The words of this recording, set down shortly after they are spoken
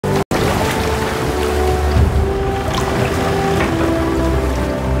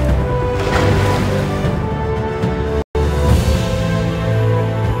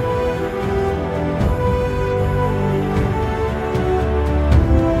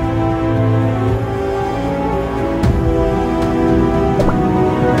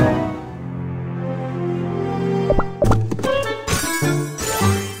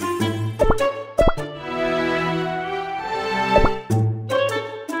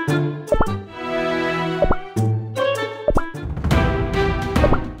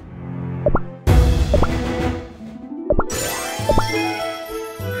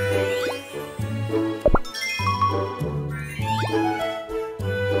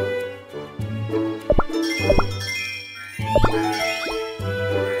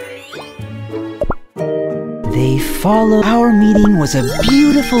followed. Our meeting was a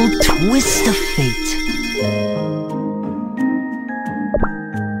beautiful twist of fate.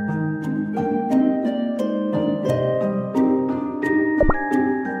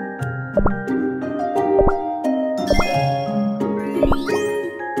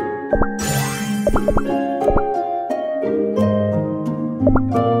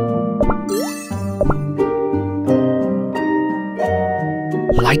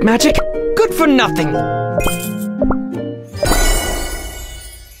 Light magic? Good for nothing!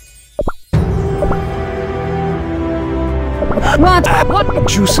 What?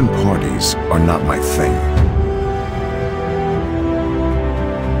 Juice and parties are not my thing.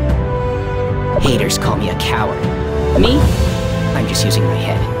 Haters call me a coward. Me? I'm just using my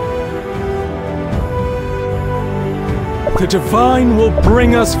head. The divine will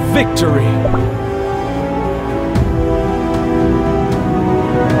bring us victory!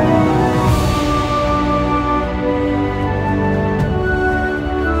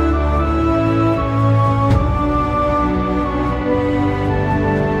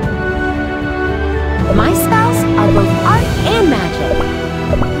 My spells are both art and magic.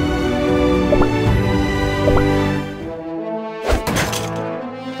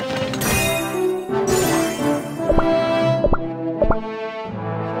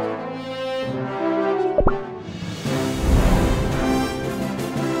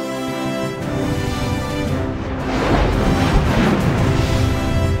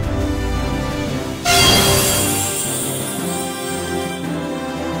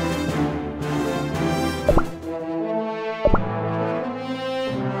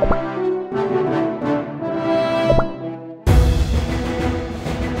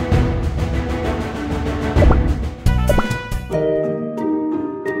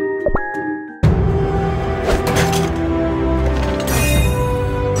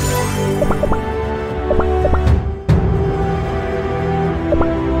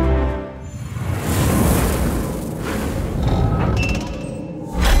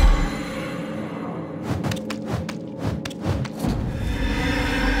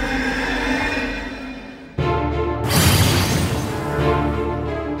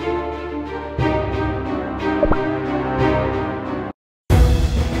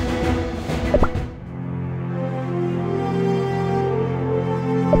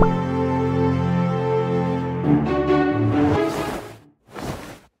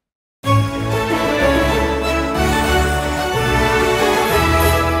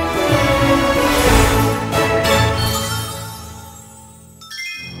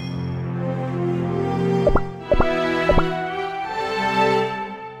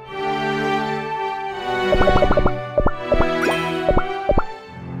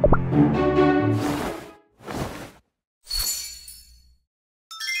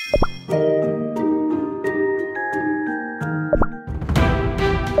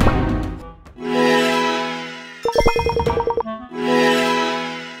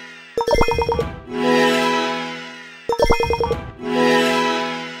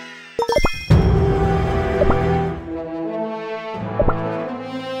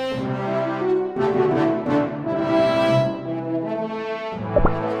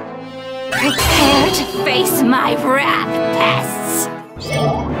 Prepare to face my wrath, pests!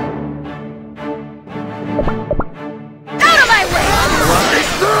 Out of my way!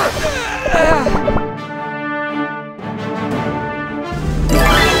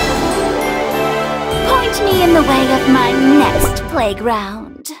 Point me in the way of my next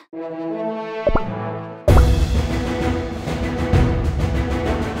playground.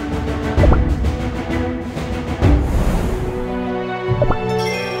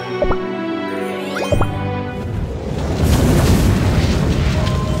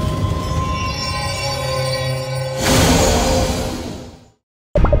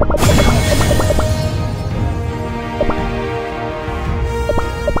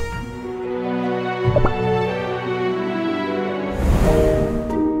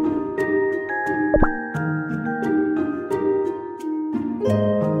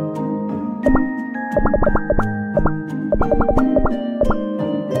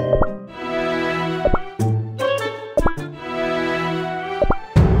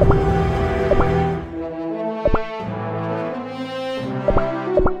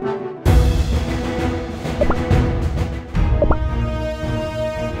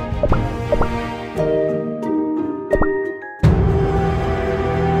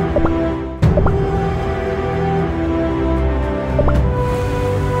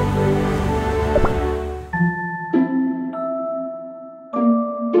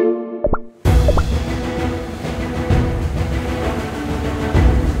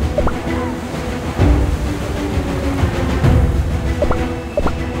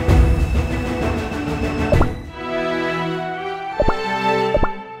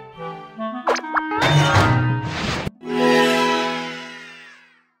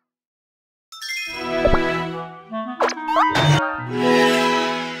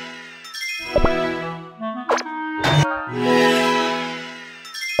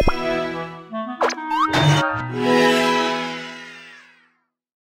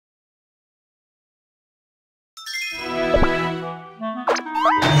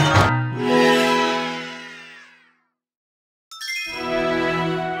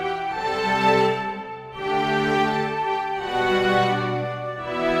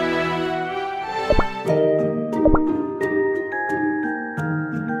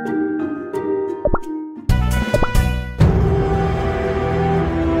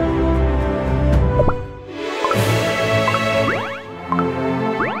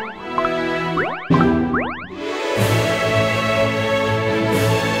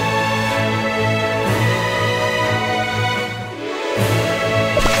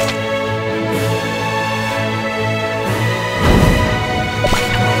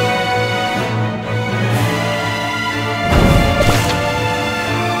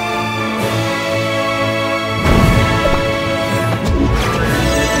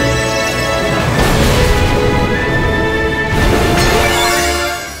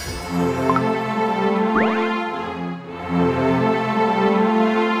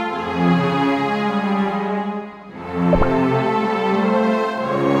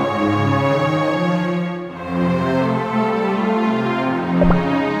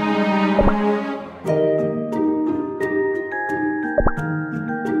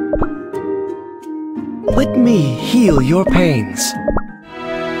 heal your pains.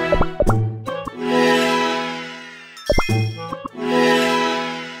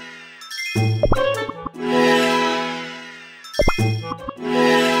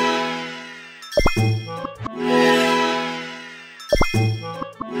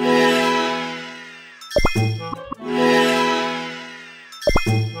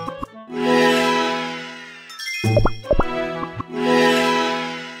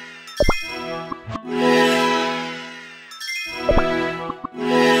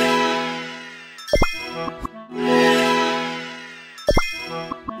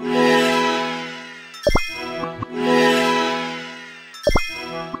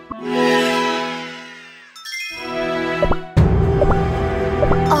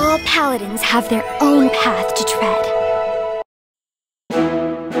 All paladins have their own path to tread.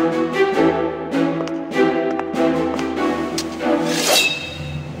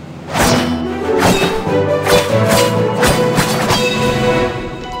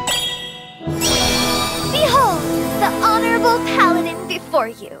 Behold, the honorable paladin before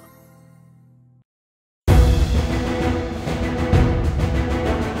you.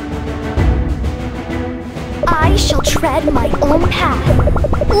 I shall tread my own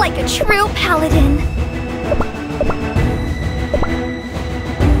path, like a true paladin.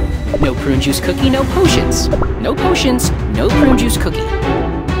 No prune juice cookie, no potions. No potions, no prune juice cookie.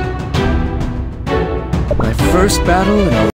 My first battle in a